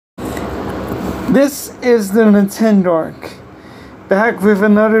This is the Nintendork, back with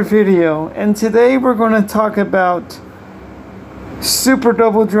another video, and today we're going to talk about Super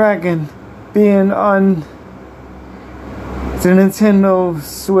Double Dragon being on the Nintendo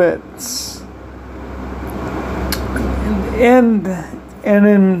Switch and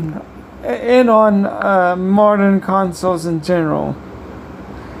on modern consoles in general.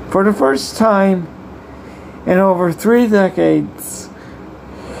 For the first time in over 3 decades,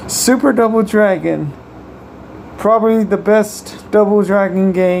 Super Double Dragon, probably the best Double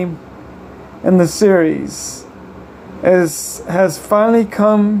Dragon game in the series, has finally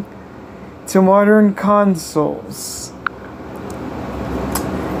come to modern consoles.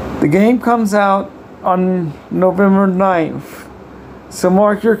 The game comes out on November 9th, so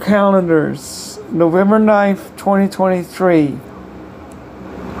mark your calendars, November 9th, 2023.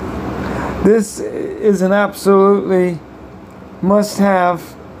 This is an absolutely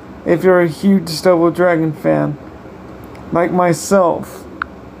must-have if you're a huge Double Dragon fan, like myself.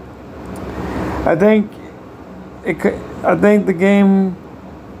 I think the game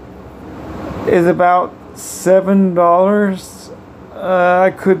is about $7. I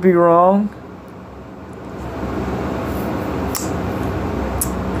could be wrong.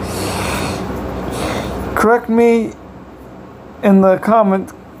 Correct me in the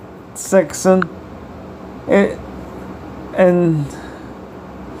comment section and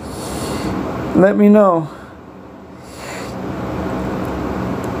let me know.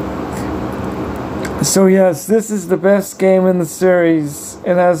 So yes, this is the best game in the series.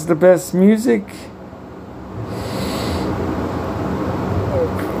 It has the best music.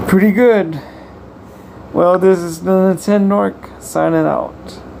 Pretty good. Well, this is the Nintendork signing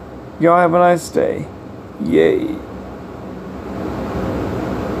out. Y'all have a nice day. Yay.